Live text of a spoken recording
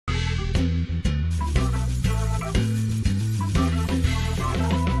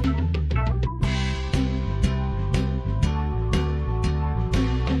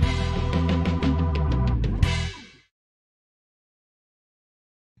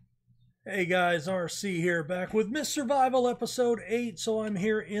Hey guys, RC here, back with Miss Survival episode 8. So I'm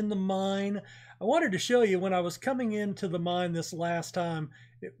here in the mine. I wanted to show you when I was coming into the mine this last time.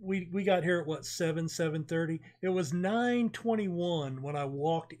 We got here at what, 7:30? It was 9:21 when I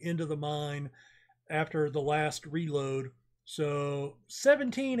walked into the mine after the last reload. So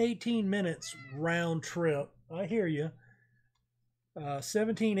 17-18 minutes round trip. I hear you.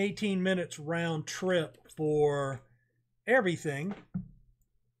 17-18 minutes round trip for everything.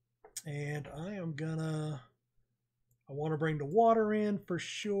 And I want to bring the water in for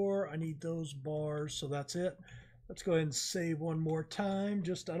sure. I need those bars, so that's it. Let's go ahead and save one more time.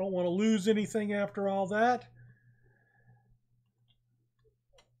 I don't want to lose anything after all that.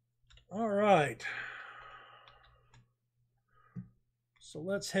 All right. So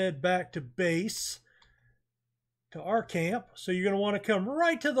let's head back to base, to our camp. So you're going to want to come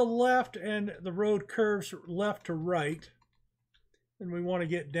right to the left, and the road curves left to right. And we want to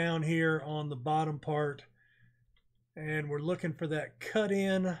get down here on the bottom part, and we're looking for that cut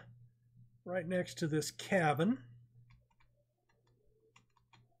in right next to this cabin.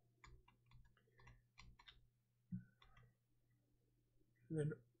 And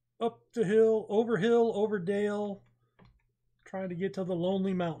then up the hill, over dale, trying to get to the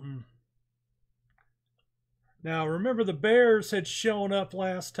Lonely Mountain. Now remember, the bears had shown up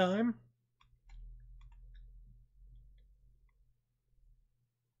last time.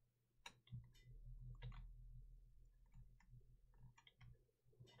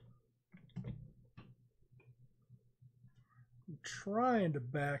 Trying to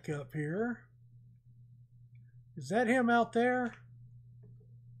back up here. Is that him out there?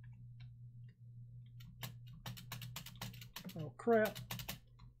 Oh crap.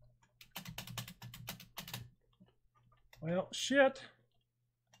 Well, shit.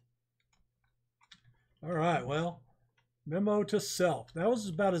 All right, well, memo to self. That was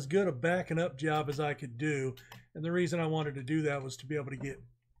about as good a backing up job as I could do. And the reason I wanted to do that was to be able to get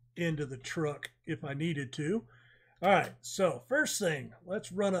into the truck if I needed to. All right, so first thing,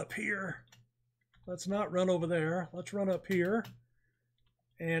 let's run up here. Let's not run over there. Let's run up here.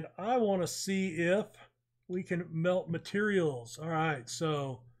 And I want to see if we can melt materials. All right,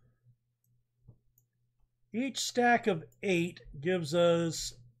 so each stack of 8 gives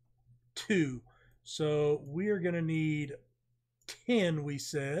us 2. So we are going to need 10, we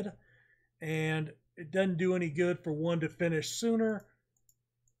said. And it doesn't do any good for one to finish sooner.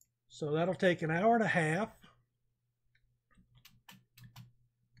 So that'll take an hour and a half.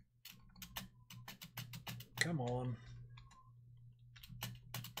 Come on.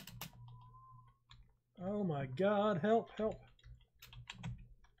 Oh my God, help, help.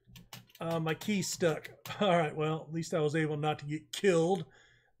 My key's stuck. All right, well, at least I was able not to get killed.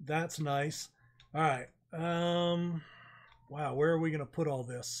 That's nice. All right. Wow, where are we going to put all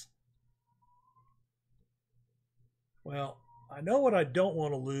this? Well, I know what I don't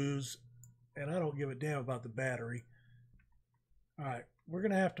want to lose, and I don't give a damn about the battery. All right, we're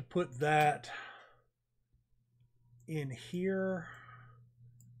going to have to put that in here,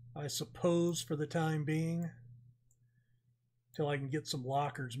 I suppose, for the time being, till I can get some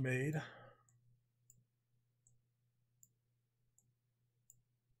lockers made.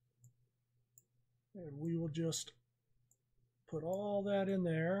 And we will just put all that in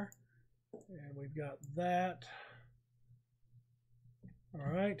there, and we've got that. All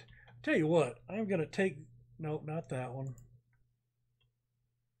right, tell you what, I'm gonna take, nope, not that one,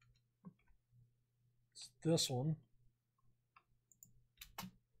 it's this one.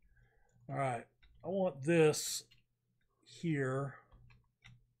 All right, I want this here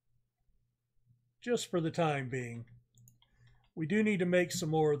just for the time being. We do need to make some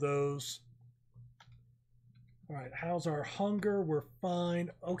more of those. All right, how's our hunger? We're fine.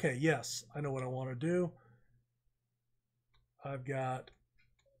 Okay, yes, I know what I want to do. I've got,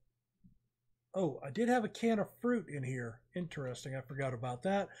 oh, I did have a can of fruit in here. Interesting, I forgot about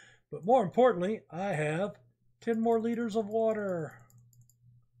that. But more importantly, I have 10 more liters of water.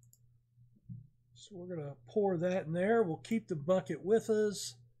 So we're going to pour that in there. We'll keep the bucket with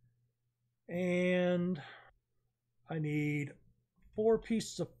us. And I need 4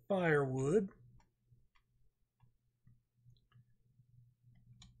 pieces of firewood.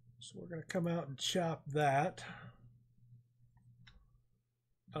 So we're going to come out and chop that.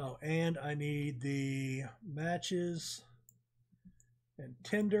 Oh, and I need the matches and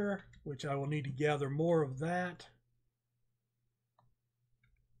tinder, which I will need to gather more of that.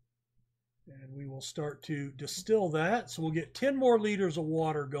 And we will start to distill that. So we'll get 10 more liters of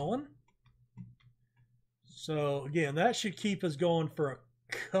water going. So again, that should keep us going for a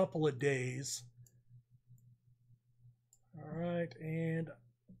couple of days. All right, and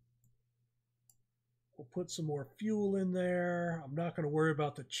put some more fuel in there. I'm not going to worry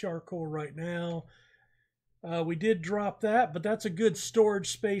about the charcoal right now. We did drop that, but that's a good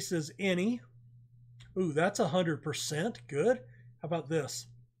storage space as any. Ooh, that's 100%. Good. How about this?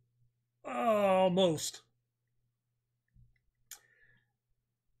 Almost.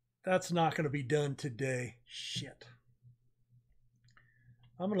 That's not going to be done today. Shit.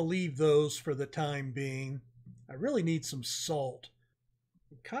 I'm going to leave those for the time being. I really need some salt.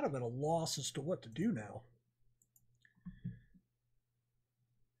 I'm kind of at a loss as to what to do now.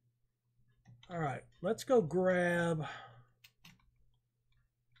 All right, let's go grab...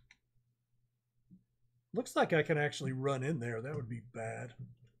 Looks like I can actually run in there. That would be bad.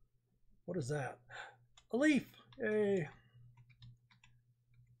 What is that? A leaf. Yay.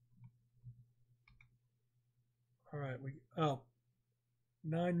 All right,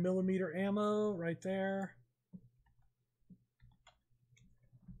 9mm ammo right there.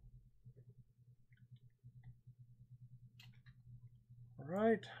 All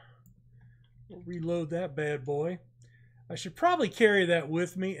right, we'll reload that bad boy. I should probably carry that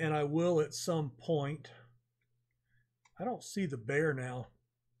with me, and I will at some point. I don't see the bear now.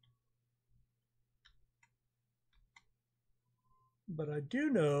 But I do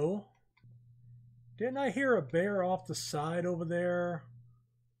know, didn't I hear a bear off the side over there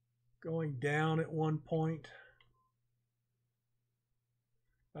going down at one point?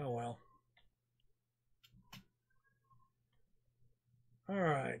 Oh well. All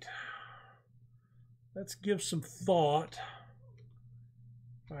right. Let's give some thought.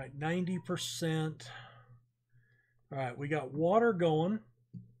 All right, 90%. All right, we got water going.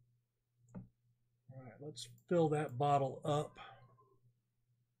 All right, let's fill that bottle up.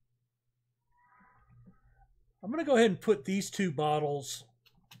 I'm going to go ahead and put these 2 bottles.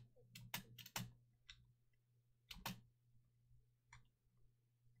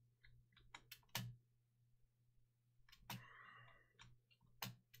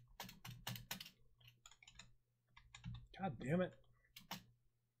 God damn it.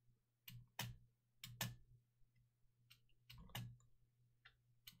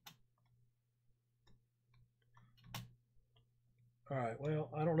 All right, well,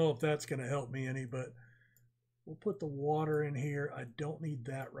 I don't know if that's going to help me any, but we'll put the water in here. I don't need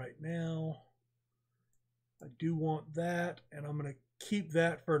that right now. I do want that, and I'm going to keep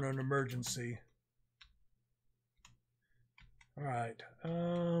that for an emergency. All right.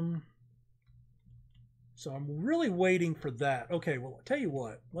 So I'm really waiting for that. Okay, well, I'll tell you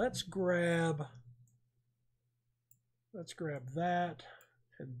what. Let's grab that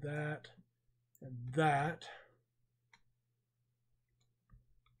and that and that.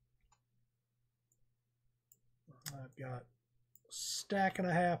 I've got a stack and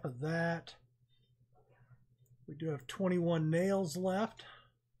a half of that. We do have 21 nails left.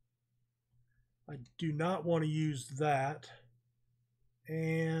 I do not want to use that.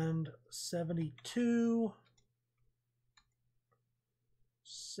 And 72,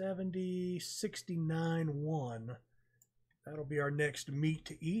 70, 69, 1. That'll be our next meat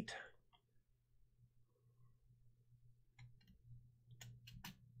to eat.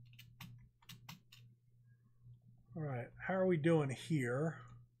 All right, how are we doing here?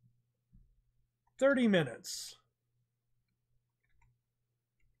 30 minutes.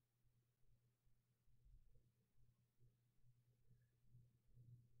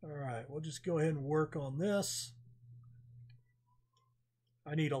 All right, we'll just go ahead and work on this.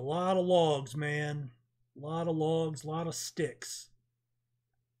 I need a lot of logs, man. A lot of logs, a lot of sticks.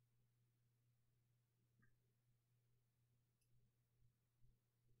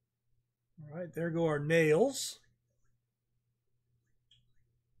 All right, there go our nails.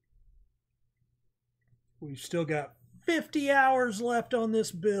 We've still got 50 hours left on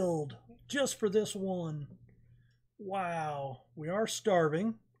this build, just for this one. Wow, we are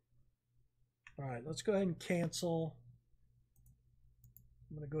starving. All right, let's go ahead and cancel.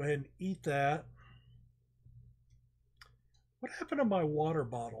 I'm going to go ahead and eat that. What happened to my water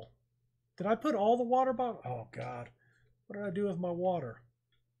bottle? Did I put all the water bottle? Oh, God. What did I do with my water?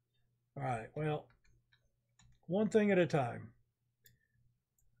 All right, well, one thing at a time.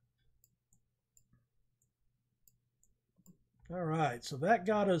 All right, so that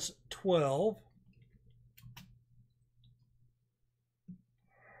got us 12.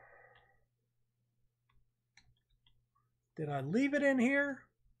 Did I leave it in here?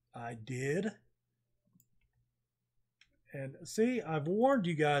 I did. And see, I've warned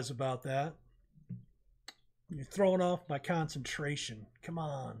you guys about that. You're throwing off my concentration. Come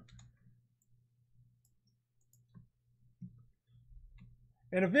on.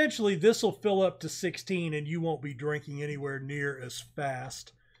 And eventually this will fill up to 16 and you won't be drinking anywhere near as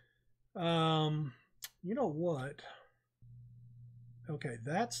fast. You know what? Okay,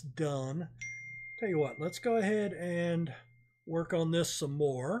 that's done. Tell you what, let's go ahead and work on this some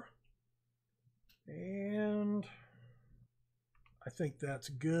more. And I think that's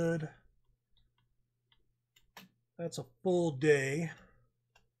good. That's a full day.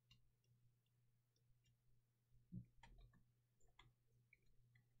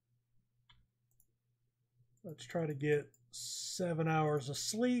 Let's try to get 7 hours of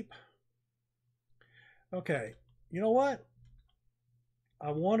sleep. Okay, you know what?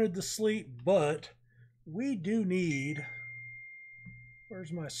 I wanted to sleep, but we do need...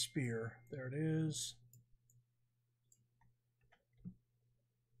 Where's my spear? There it is.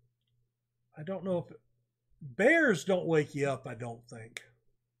 I don't know if... Bears don't wake you up, I don't think.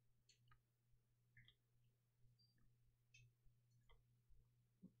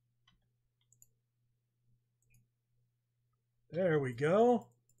 There we go.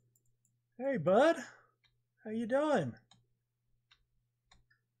 Hey, bud. How you doing?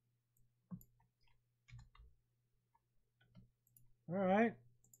 All right.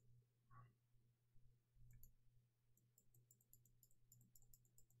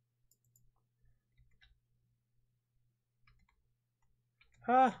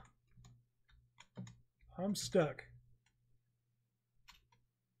 Ah, I'm stuck.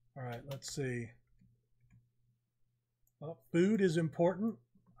 All right, let's see. Well, food is important.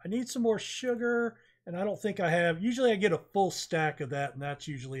 I need some more sugar, and I don't think I have. Usually I get a full stack of that, and that's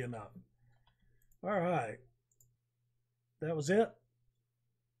usually enough. All right. That was it?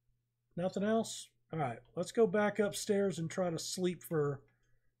 Nothing else? All right, let's go back upstairs and try to sleep for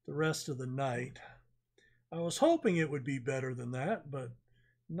the rest of the night. I was hoping it would be better than that, but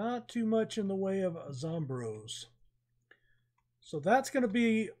not too much in the way of Zombros. So that's going to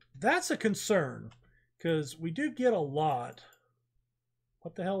be, that's a concern, because we do get a lot.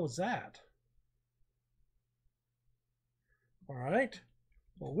 What the hell was that? All right.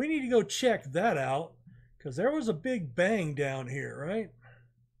 Well, we need to go check that out, because there was a big bang down here, right?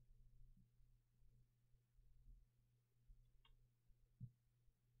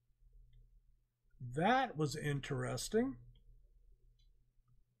 That was interesting.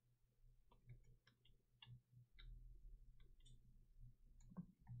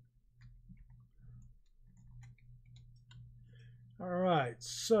 All right,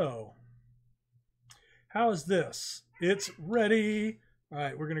 so how is this? It's ready. All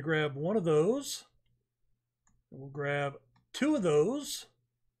right, we're going to grab one of those. We'll grab 2 of those.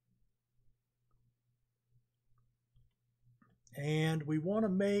 And we want to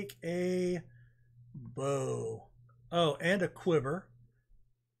make a bow. Oh, and a quiver.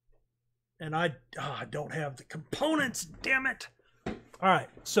 And I don't have the components, damn it. All right,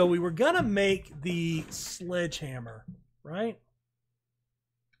 so we were going to make the sledgehammer, right?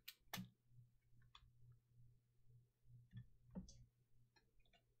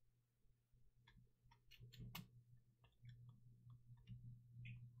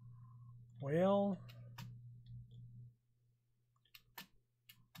 Well,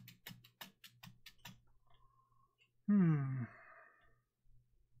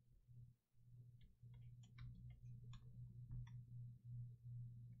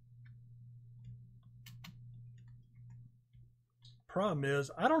 problem is,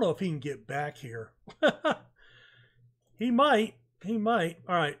 I don't know if he can get back here. He might. He might.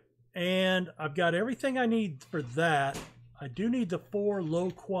 All right. And I've got everything I need for that. I do need the 4 low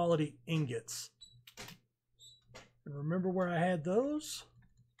quality ingots. And remember where I had those?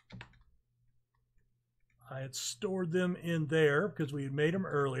 I had stored them in there because we had made them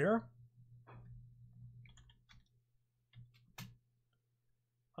earlier.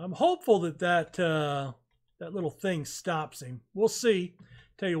 I'm hopeful that that little thing stops him. We'll see.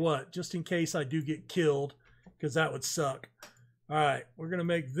 Tell you what, just in case I do get killed, because that would suck. All right, we're going to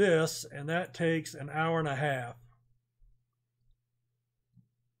make this, and that takes an hour and a half.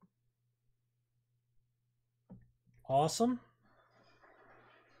 Awesome.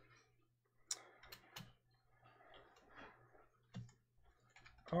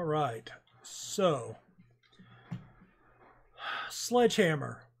 All right, so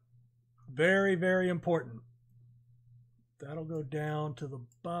sledgehammer, very, very important. That'll go down to the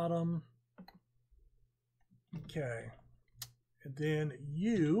bottom. Okay, and then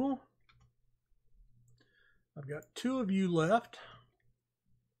you, I've got 2 of you left.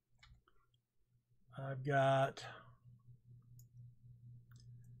 I've got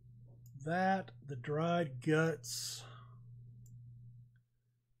that, the dried guts.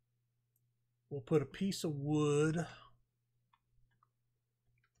 We'll put a piece of wood.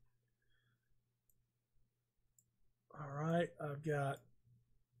 All right, I've got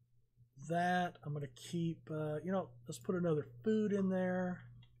that. I'm going to keep, you know, let's put another food in there.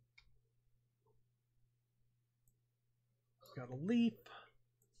 Got a leaf.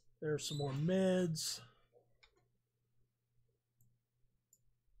 There's some more meds.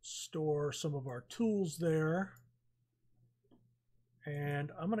 Store some of our tools there.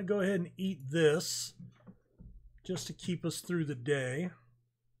 And I'm going to go ahead and eat this just to keep us through the day.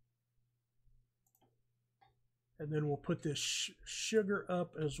 And then we'll put this sugar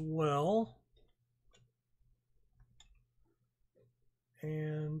up as well.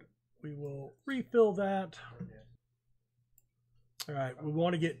 And we will refill that. All right, we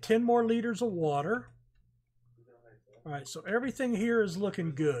want to get 10 more liters of water. All right, so everything here is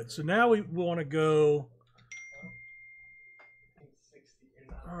looking good. So now we want to go.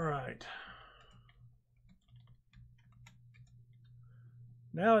 All right.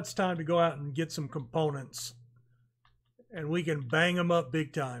 Now it's time to go out and get some components. And we can bang them up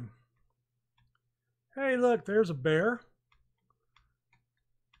big time. Hey, look, there's a bear.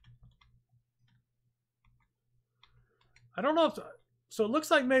 I don't know if, so it looks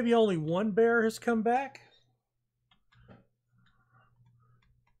like maybe only one bear has come back.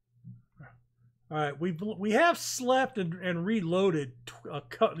 All right, we have slept and reloaded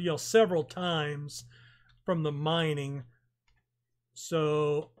several times from the mining.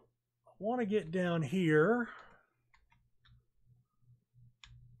 So I want to get down here.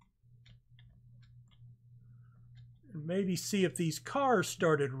 And maybe see if these cars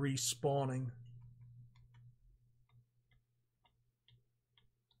started respawning.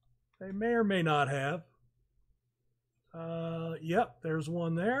 They may or may not have. Yep, there's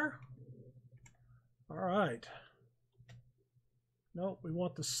one there. All right. Nope, we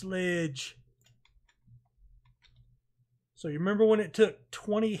want the sledge. So you remember when it took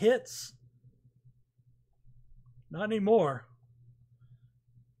 20 hits? Not anymore.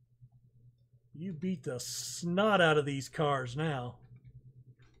 You beat the snot out of these cars now.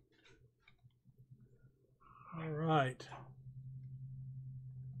 All right.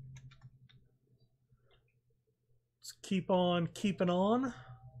 Let's keep on keeping on.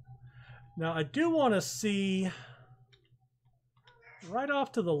 Now I do want to see right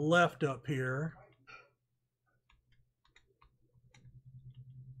off to the left up here.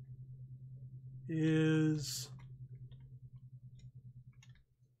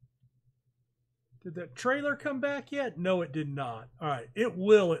 Did that trailer come back yet? No, it did not. All right, it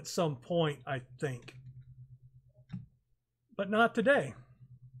will at some point, I think. But not today.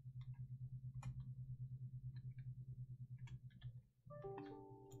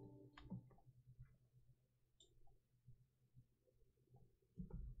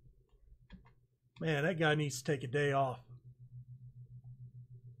 Man, that guy needs to take a day off.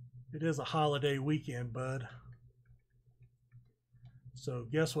 It is a holiday weekend, bud. So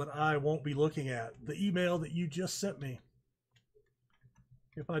guess what I won't be looking at? The email that you just sent me.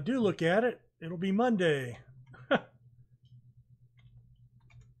 If I do look at it, it'll be Monday.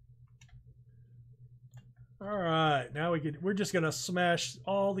 All right, now we're just gonna smash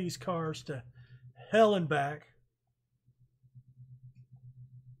all these cars to hell and back.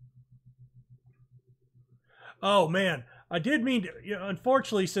 Oh man, I did mean to, you know,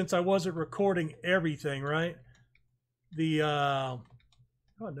 unfortunately, since I wasn't recording everything, right? The oh,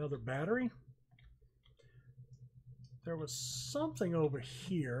 another battery. There was something over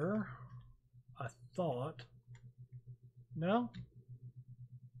here, I thought. No?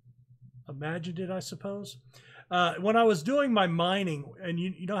 Imagined it, I suppose. When I was doing my mining, and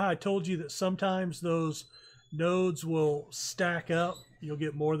you know how I told you that sometimes those nodes will stack up, you'll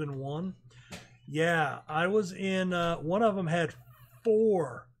get more than one. Yeah, I was in, one of them had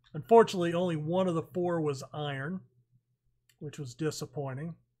 4. Unfortunately, only one of the 4 was iron, which was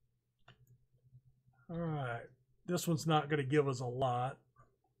disappointing. All right, this one's not going to give us a lot.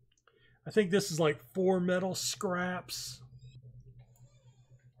 I think this is like 4 metal scraps.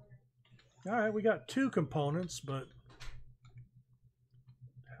 All right, we got 2 components, but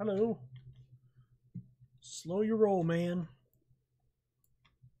hello. Slow your roll, man.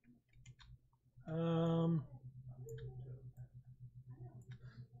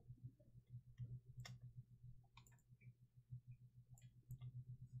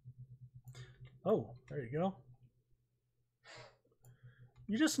 Oh, there you go.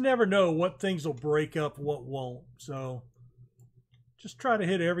 You just never know what things will break up, what won't. So just try to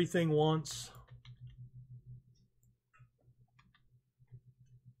hit everything once.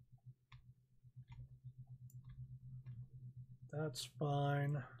 That's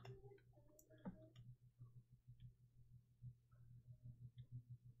fine.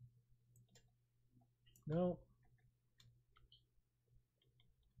 Nope.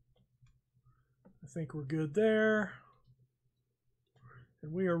 think we're good there.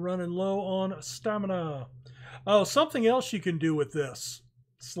 And we are running low on stamina. Oh, something else you can do with this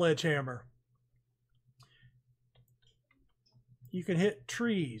sledgehammer. You can hit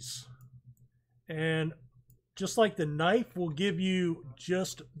trees. And just like the knife will give you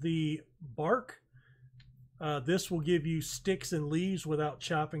just the bark, this will give you sticks and leaves without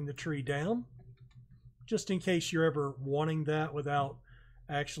chopping the tree down. Just in case you're ever wanting that without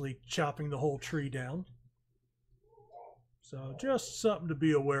actually chopping the whole tree down. So just something to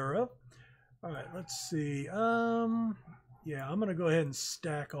be aware of. All right, let's see. Yeah, I'm going to go ahead and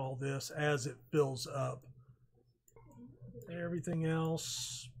stack all this as it fills up. Everything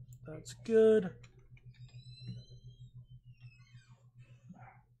else, that's good.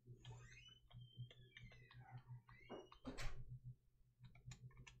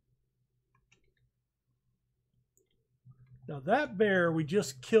 Now that bear, we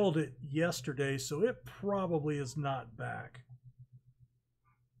just killed it yesterday, so it probably is not back.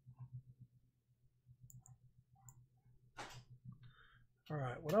 All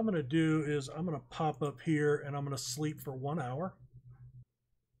right, what I'm going to do is I'm going to pop up here and I'm going to sleep for 1 hour.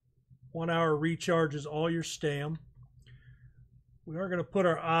 1 hour recharges all your stam. We are going to put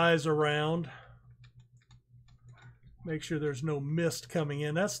our eyes around. Make sure there's no mist coming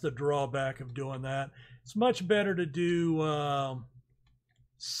in. That's the drawback of doing that. It's much better to do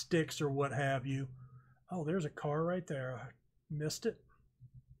sticks or what have you. Oh, there's a car right there. I missed it.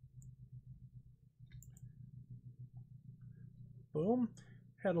 Boom.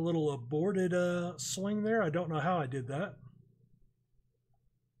 Had a little aborted swing there. I don't know how I did that.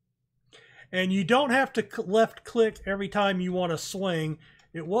 And you don't have to left click every time you want to swing.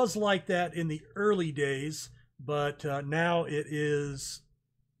 It was like that in the early days, but now it is,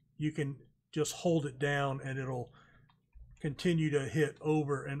 you can just hold it down and it'll continue to hit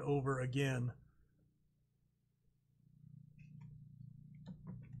over and over again.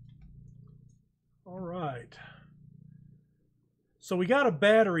 All right. So we got a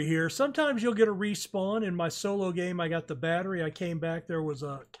battery here. Sometimes you'll get a respawn. In my solo game, I got the battery. I came back, there was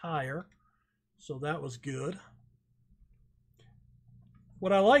a tire. So that was good.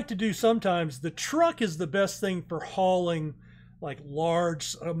 What I like to do sometimes, the truck is the best thing for hauling like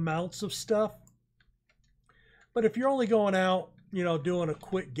large amounts of stuff. But if you're only going out, you know, doing a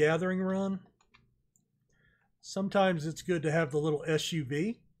quick gathering run, sometimes it's good to have the little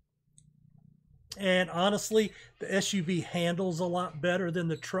SUV. And honestly, the SUV handles a lot better than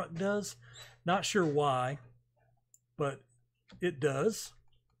the truck does. Not sure why, but it does.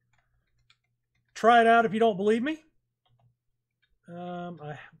 Try it out if you don't believe me.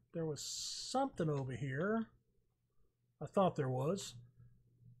 There was something over here. I thought there was.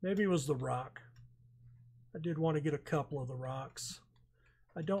 Maybe it was the rock. I did want to get a couple of the rocks.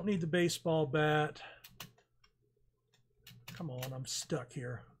 I don't need the baseball bat. Come on, I'm stuck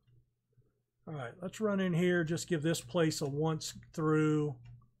here. All right, let's run in here. Just give this place a once through.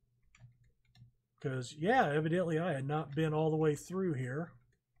 Because, yeah, evidently I had not been all the way through here.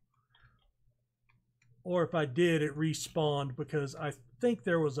 Or if I did, it respawned because I think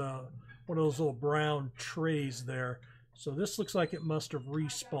there was one of those little brown trays there. So this looks like it must have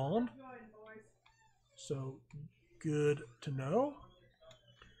respawned. So good to know.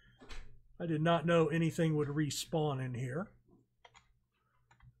 I did not know anything would respawn in here.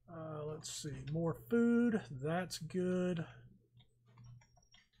 Let's see, more food. That's good.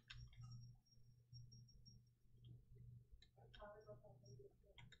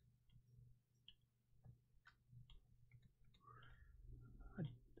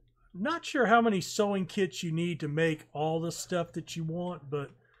 Not sure how many sewing kits you need to make all the stuff that you want,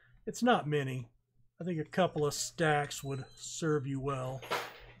 but it's not many. I think a couple of stacks would serve you well.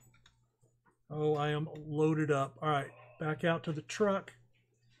 Oh, I am loaded up. All right, back out to the truck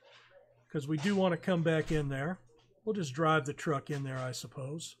because we do want to come back in there. We'll just drive the truck in there, I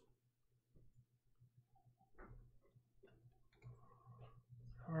suppose.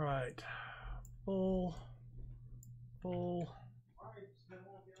 All right, full.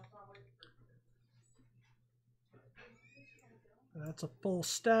 That's a full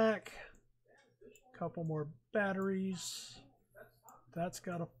stack. Couple more batteries. That's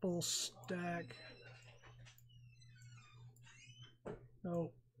got a full stack.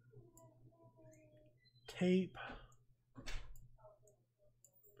 Nope. Tape.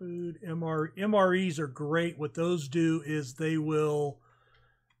 Food. MREs are great. What those do is they will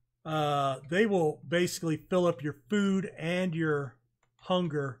basically fill up your food and your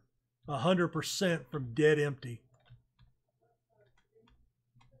hunger 100% from dead empty.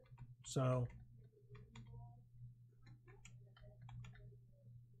 So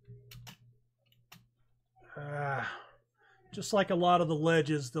Just like a lot of the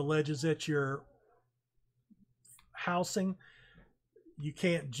ledges at your housing, you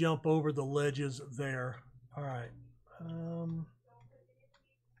can't jump over the ledges there. All right.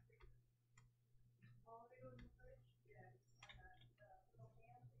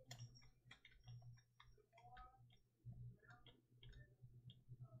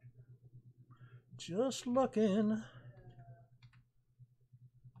 Just looking.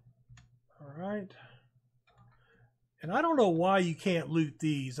 All right. And I don't know why you can't loot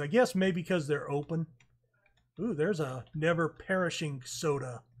these. I guess maybe because they're open. Ooh, there's a never perishing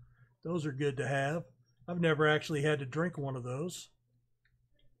soda. Those are good to have. I've never actually had to drink one of those.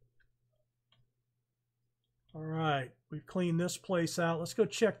 All right, we've cleaned this place out. Let's go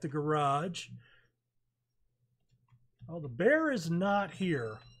check the garage. Oh, the bear is not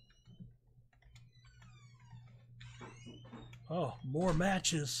here. Oh, more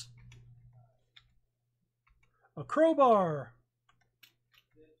matches. A crowbar.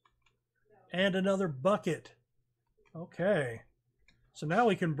 And another bucket. Okay. So now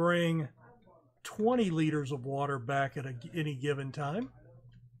we can bring 20 liters of water back at any given time.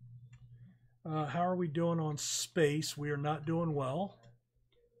 How are we doing on space? We are not doing well.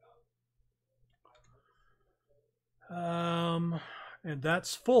 And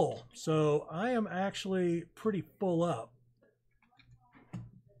that's full. So I am actually pretty full up.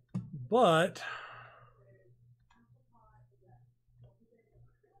 But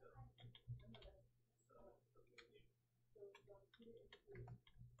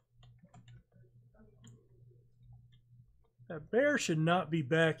that bear should not be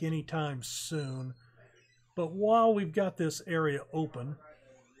back anytime soon. But while we've got this area open,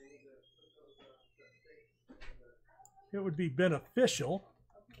 it would be beneficial.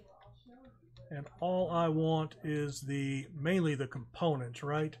 And all I want is mainly the components,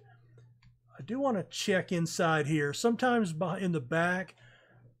 right? I do want to check inside here. Sometimes in the back,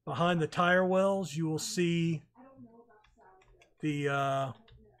 behind the tire wells, you will see the, oh,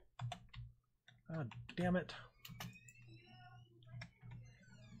 damn it.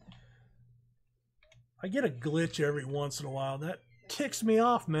 I get a glitch every once in a while. That ticks me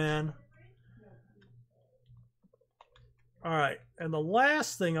off, man. All right, and the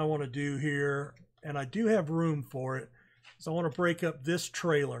last thing I want to do here, and I do have room for it, is I want to break up this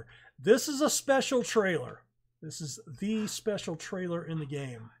trailer. This is a special trailer. This is the special trailer in the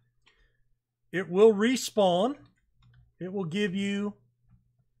game. It will respawn. It will give you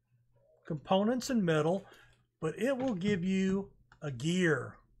components and metal, but it will give you a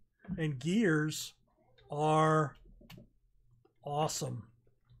gear. And gears are awesome.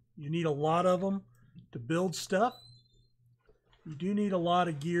 You need a lot of them to build stuff. You do need a lot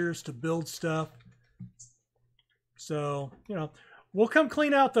of gears to build stuff. So, you know, we'll come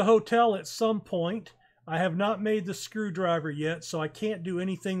clean out the hotel at some point. I have not made the screwdriver yet, so I can't do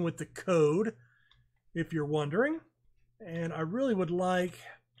anything with the code, if you're wondering. And I really would like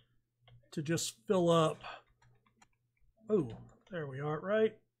to just fill up. Oh, there we are,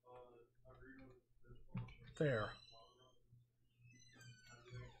 right? There.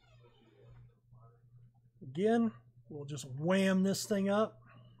 Again, we'll just wham this thing up.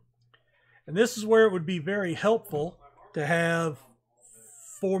 And this is where it would be very helpful to have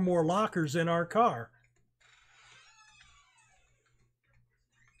 4 more lockers in our car.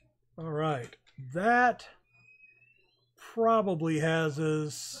 All right, that probably has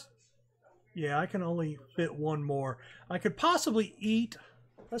us, yeah, I can only fit 1 more. I could possibly eat.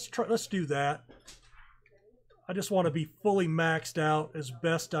 Let's do that. I just want to be fully maxed out as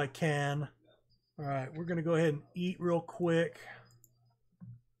best I can. All right, we're going to go ahead and eat real quick.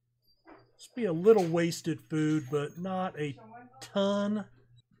 This be a little wasted food, but not a ton.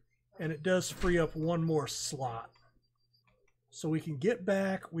 And it does free up 1 more slot. So we can get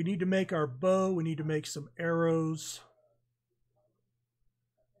back. We need to make our bow. We need to make some arrows.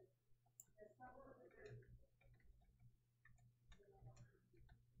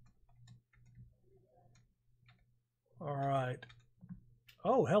 All right.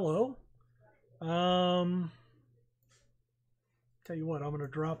 Oh, hello. Tell you what, I'm going to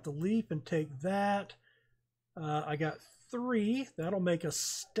drop the leaf and take that. I got 3. That'll make a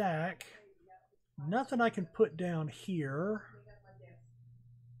stack. Nothing I can put down here.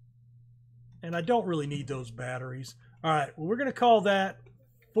 And I don't really need those batteries. All right, well, we're going to call that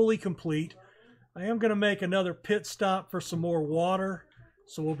fully complete. I am going to make another pit stop for some more water.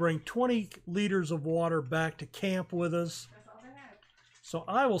 So we'll bring 20 liters of water back to camp with us. So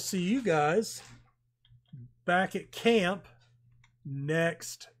I will see you guys back at camp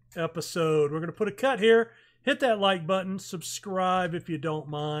next episode. We're going to put a cut here. Hit that like button. Subscribe if you don't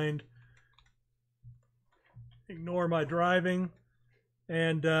mind. Ignore my driving.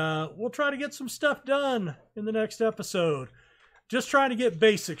 And we'll try to get some stuff done in the next episode. Just trying to get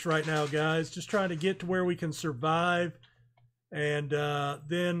basics right now, guys. Just trying to get to where we can survive. And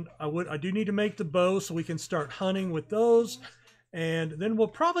then I do need to make the bow so we can start hunting with those. And then we'll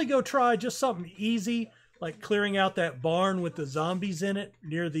probably go try just something easy, like clearing out that barn with the zombies in it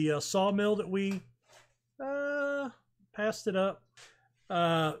near the sawmill that we passed it up.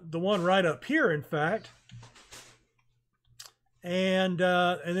 The one right up here, in fact. And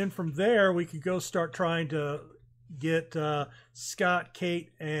then from there, we could go start trying to get Scott, Kate,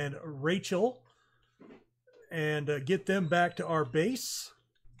 and Rachel and get them back to our base.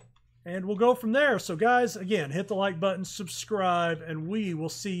 And we'll go from there. So guys, again, hit the like button, subscribe, and we will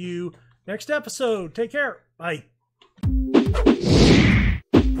see you next episode. Take care. Bye.